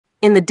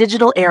In the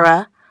digital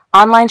era,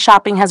 online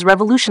shopping has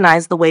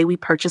revolutionized the way we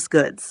purchase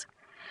goods.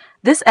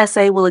 This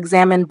essay will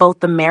examine both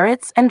the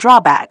merits and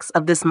drawbacks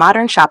of this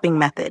modern shopping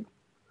method.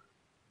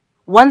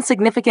 One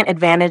significant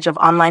advantage of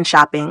online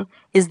shopping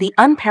is the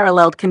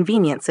unparalleled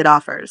convenience it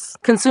offers.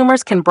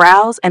 Consumers can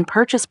browse and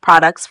purchase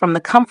products from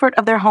the comfort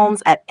of their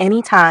homes at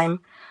any time,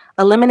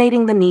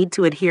 eliminating the need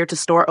to adhere to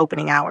store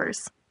opening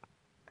hours.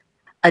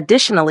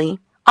 Additionally,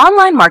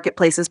 online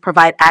marketplaces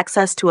provide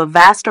access to a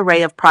vast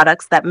array of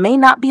products that may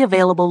not be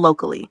available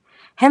locally,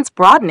 hence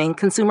broadening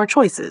consumer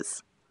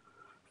choices.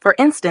 For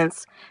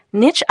instance,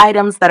 niche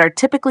items that are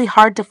typically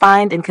hard to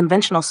find in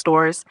conventional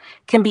stores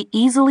can be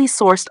easily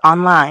sourced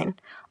online,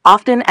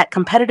 often at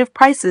competitive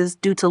prices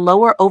due to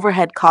lower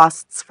overhead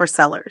costs for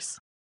sellers.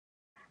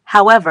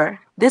 However,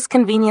 this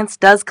convenience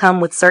does come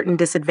with certain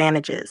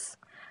disadvantages.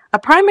 A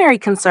primary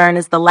concern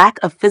is the lack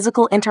of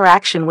physical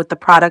interaction with the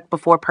product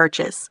before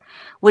purchase,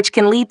 which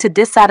can lead to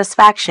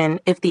dissatisfaction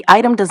if the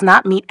item does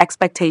not meet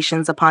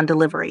expectations upon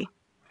delivery.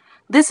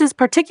 This is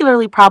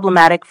particularly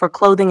problematic for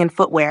clothing and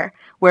footwear,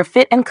 where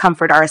fit and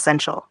comfort are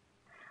essential.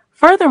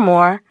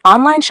 Furthermore,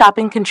 online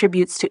shopping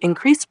contributes to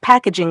increased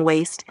packaging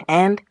waste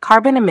and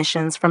carbon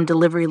emissions from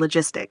delivery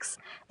logistics,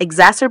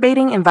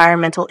 exacerbating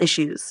environmental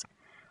issues.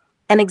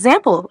 An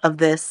example of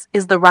this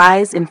is the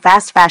rise in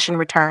fast fashion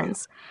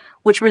returns,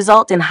 which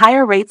result in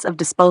higher rates of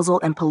disposal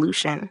and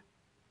pollution.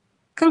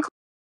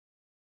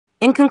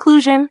 In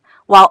conclusion,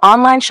 while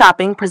online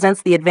shopping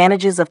presents the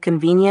advantages of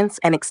convenience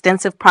and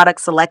extensive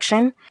product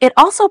selection, it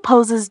also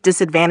poses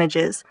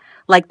disadvantages,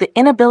 like the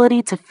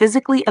inability to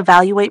physically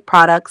evaluate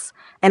products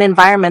and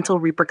environmental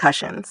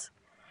repercussions.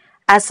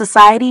 As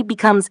society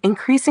becomes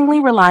increasingly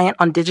reliant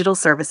on digital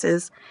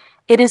services,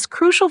 it is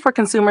crucial for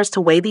consumers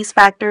to weigh these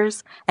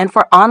factors and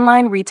for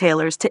online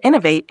retailers to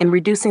innovate in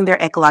reducing their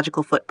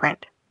ecological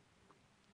footprint.